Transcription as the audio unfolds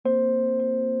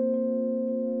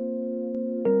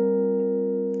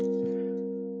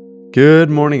Good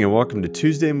morning and welcome to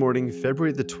Tuesday morning,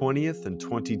 February the 20th in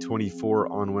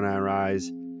 2024 on When I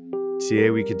Rise. Today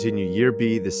we continue Year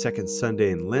B, the second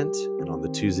Sunday in Lent, and on the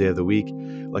Tuesday of the week,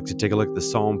 I'd like to take a look at the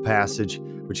Psalm passage,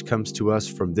 which comes to us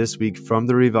from this week from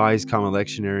the Revised Common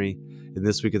Lectionary in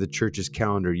this week of the church's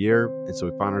calendar year. And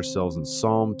so we find ourselves in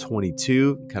Psalm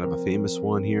 22, kind of a famous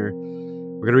one here.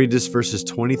 We're going to read just verses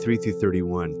 23 through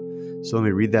 31. So let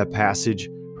me read that passage,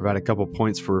 provide a couple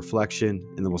points for reflection,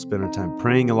 and then we'll spend our time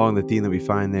praying along the theme that we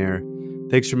find there.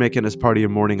 Thanks for making us part of your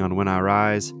morning on When I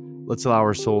Rise. Let's allow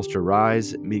our souls to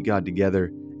rise, meet God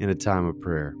together in a time of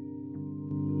prayer.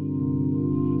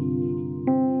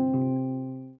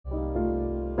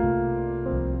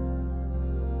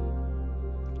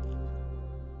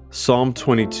 Psalm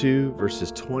 22,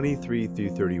 verses 23 through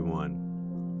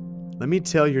 31. Let me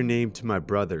tell your name to my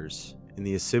brothers. In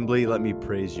the assembly, let me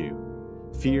praise you.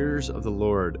 Fears of the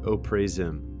Lord, O praise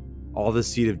him. All the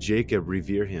seed of Jacob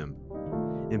revere him.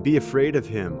 And be afraid of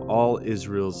him, all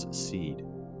Israel's seed.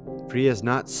 For he has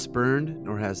not spurned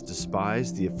nor has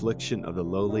despised the affliction of the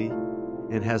lowly,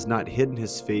 and has not hidden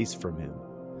his face from him.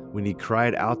 When he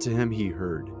cried out to him, he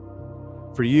heard.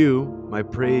 For you, my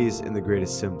praise in the great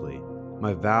assembly.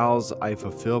 My vows I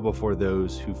fulfill before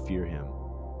those who fear him.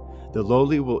 The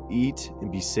lowly will eat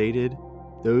and be sated.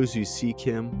 Those who seek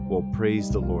him will praise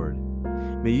the Lord.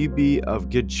 May you be of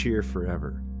good cheer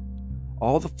forever.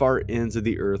 All the far ends of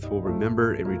the earth will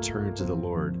remember and return to the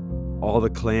Lord. All the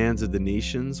clans of the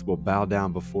nations will bow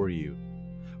down before you.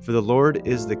 For the Lord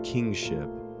is the kingship,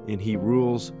 and he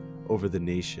rules over the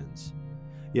nations.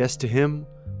 Yes, to him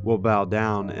will bow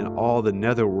down and all the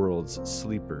netherworld's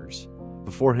sleepers.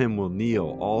 Before him will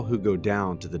kneel all who go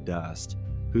down to the dust,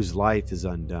 whose life is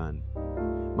undone.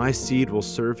 My seed will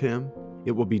serve him.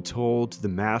 It will be told to the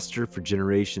master for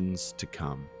generations to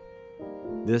come.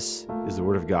 This is the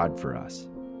word of God for us.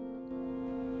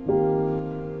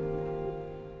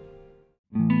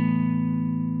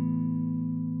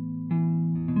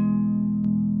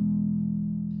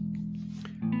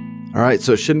 All right,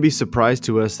 so it shouldn't be a surprise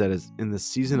to us that is in the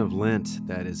season of Lent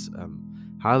that is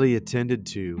highly attended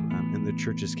to in the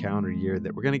church's calendar year,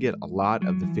 that we're going to get a lot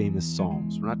of the famous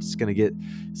Psalms. We're not just going to get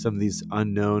some of these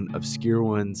unknown, obscure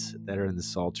ones that are in the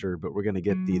Psalter, but we're going to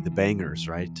get the bangers,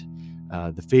 right?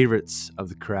 The favorites of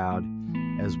the crowd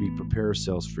as we prepare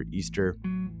ourselves for Easter.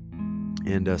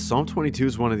 And Psalm 22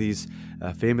 is one of these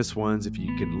famous ones. If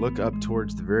you can look up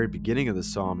towards the very beginning of the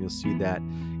Psalm, you'll see that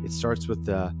it starts with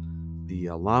the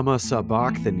Lama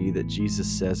Sabachthani that Jesus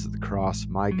says at the cross,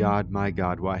 my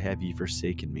God, why have ye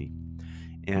forsaken me?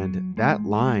 And that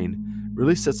line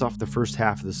really sets off the first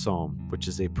half of the psalm, which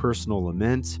is a personal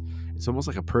lament. It's almost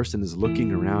like a person is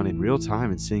looking around in real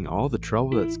time and seeing all the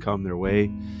trouble that's come their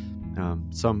way.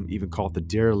 Some even call it the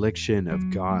dereliction of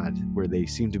God, where they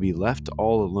seem to be left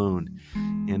all alone.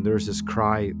 And there's this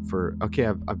cry for, okay,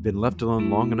 I've been left alone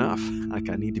long enough. Like,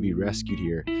 I need to be rescued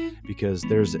here because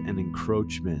there's an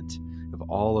encroachment of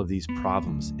all of these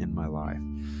problems in my life.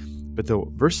 But the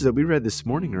verses that we read this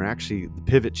morning are actually the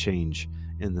pivot change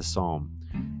in the psalm.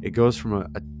 It goes from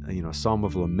a psalm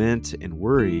of lament and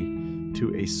worry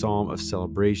to a psalm of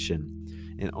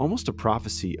celebration, and almost a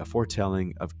prophecy, a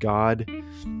foretelling of God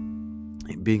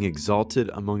being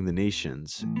exalted among the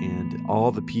nations and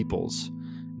all the peoples,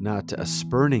 not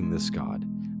spurning this God,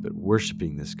 but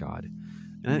worshiping this God.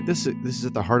 And this is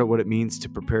at the heart of what it means to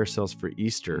prepare ourselves for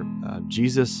Easter.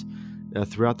 Jesus,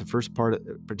 throughout the first part,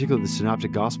 particularly the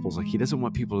Synoptic Gospels, like, he doesn't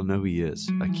want people to know who he is.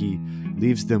 Like, he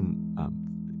leaves them,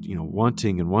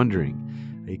 wanting and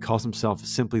wondering. He calls himself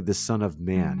simply the Son of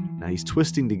Man. Now, he's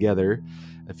twisting together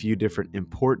a few different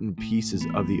important pieces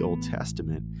of the Old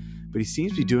Testament, but he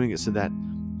seems to be doing it so that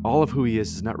all of who he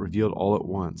is not revealed all at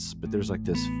once, but there's like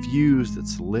this fuse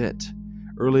that's lit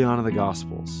early on in the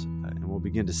Gospels. And we'll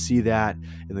begin to see that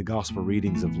in the Gospel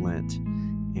readings of Lent.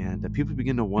 And people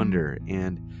begin to wonder,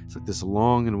 and it's like this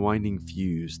long and winding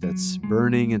fuse that's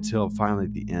burning until finally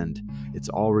at the end, it's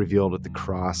all revealed at the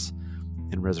cross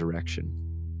and resurrection.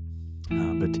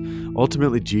 But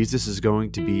ultimately, Jesus is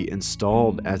going to be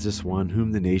installed as this one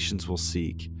whom the nations will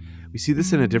seek. We see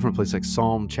this in a different place, like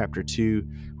Psalm chapter 2,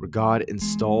 where God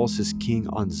installs his king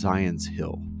on Zion's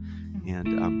hill.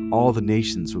 And all the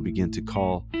nations will begin to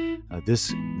call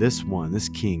this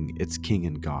king, its king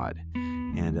and God.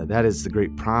 And that is the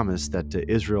great promise that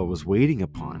Israel was waiting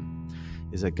upon,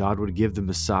 is that God would give the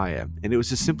Messiah. And it was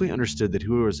just simply understood that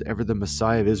whoever was ever the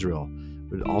Messiah of Israel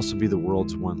would also be the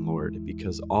world's one Lord,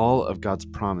 because all of God's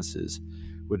promises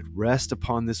would rest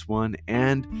upon this one,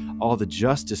 and all the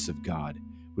justice of God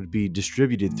would be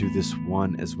distributed through this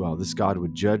one as well. This God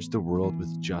would judge the world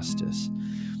with justice.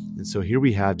 And so here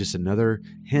we have just another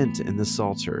hint in the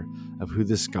Psalter of who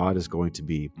this God is going to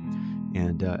be.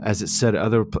 And as it said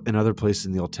in other places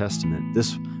in the Old Testament,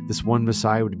 this one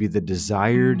Messiah would be the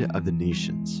desired of the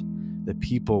nations. The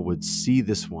people would see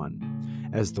this one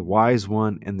as the wise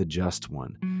one and the just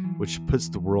one, which puts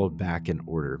the world back in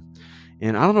order.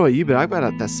 And I don't know about you, but I've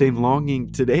got that same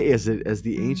longing today as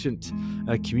the ancient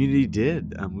community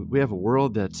did. We have a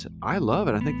world that I love,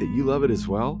 and I think that you love it as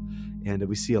well. And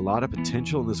we see a lot of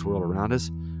potential in this world around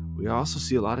us. We also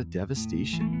see a lot of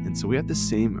devastation, and so we have the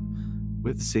same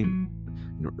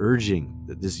urging,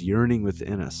 that this yearning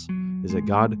within us is that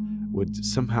God would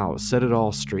somehow set it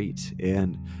all straight,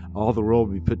 and all the world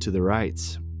would be put to the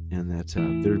rights, and that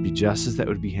there would be justice that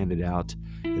would be handed out,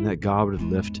 and that God would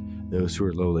lift those who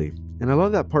are lowly. And I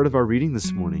love that part of our reading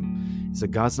this morning, is that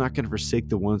God's not going to forsake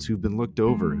the ones who've been looked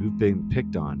over, who've been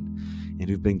picked on, and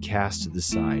who've been cast to the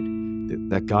side.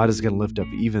 That God is going to lift up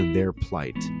even their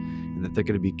plight, and that they're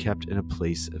going to be kept in a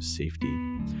place of safety.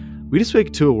 We just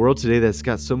wake to a world today that's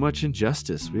got so much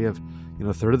injustice. We have,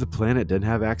 a third of the planet doesn't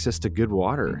have access to good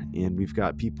water, and we've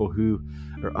got people who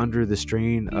are under the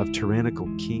strain of tyrannical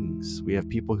kings. We have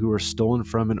people who are stolen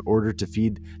from in order to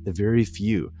feed the very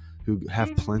few who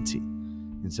have plenty.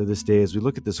 And so this day, as we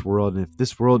look at this world, and if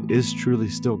this world is truly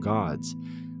still God's,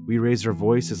 we raise our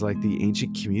voices like the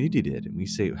ancient community did, and we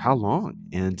say, how long?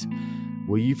 And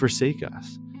will you forsake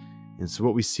us? And so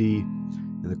what we see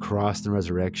in the cross and the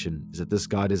resurrection is that this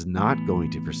God is not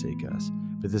going to forsake us,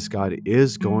 but this God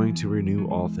is going to renew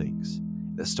all things.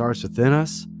 That starts within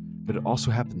us, but it also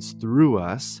happens through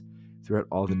us, throughout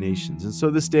all the nations. And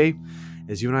so this day,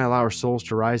 as you and I allow our souls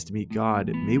to rise to meet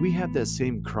God, may we have that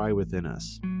same cry within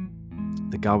us,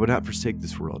 that God would not forsake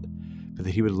this world, but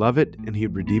that he would love it and he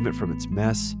would redeem it from its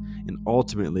mess, and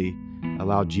ultimately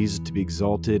allow Jesus to be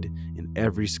exalted in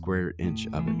every square inch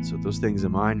of it. So with those things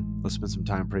in mind, let's spend some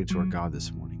time praying to our God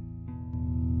this morning.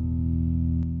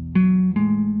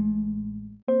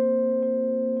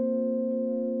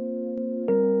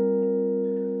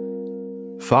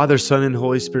 Father, Son, and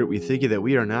Holy Spirit, we thank you that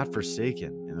we are not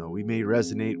forsaken. We may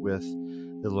resonate with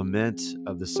the lament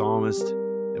of the psalmist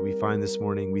that we find this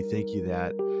morning. We thank you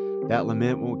that that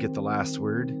lament won't get the last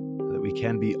word, that we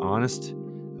can be honest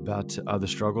about the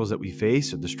struggles that we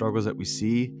face, or the struggles that we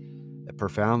see that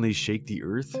profoundly shake the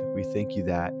earth. We thank you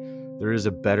that there is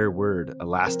a better word, a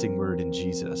lasting word in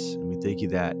Jesus. And we thank you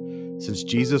that since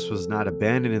Jesus was not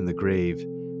abandoned in the grave,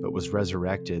 but was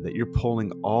resurrected, that you're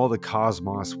pulling all the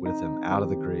cosmos with him out of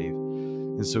the grave.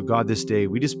 And so, God, this day,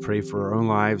 we just pray for our own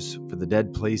lives, for the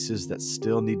dead places that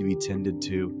still need to be tended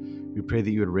to. We pray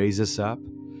that you would raise us up.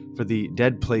 For the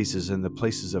dead places and the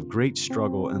places of great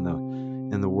struggle in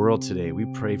the world today, we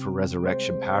pray for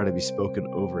resurrection power to be spoken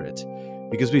over it.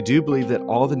 Because we do believe that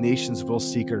all the nations will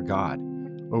seek our God,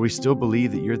 or we still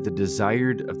believe that you're the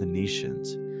desired of the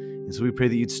nations. And so we pray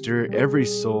that you'd stir every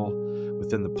soul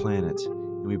within the planet,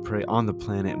 and we pray on the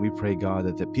planet, and we pray,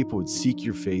 God, that people would seek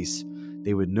your face,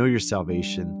 they would know your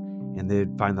salvation, and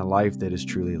they'd find the life that is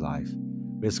truly life.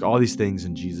 We ask all these things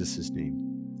in Jesus'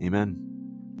 name. Amen.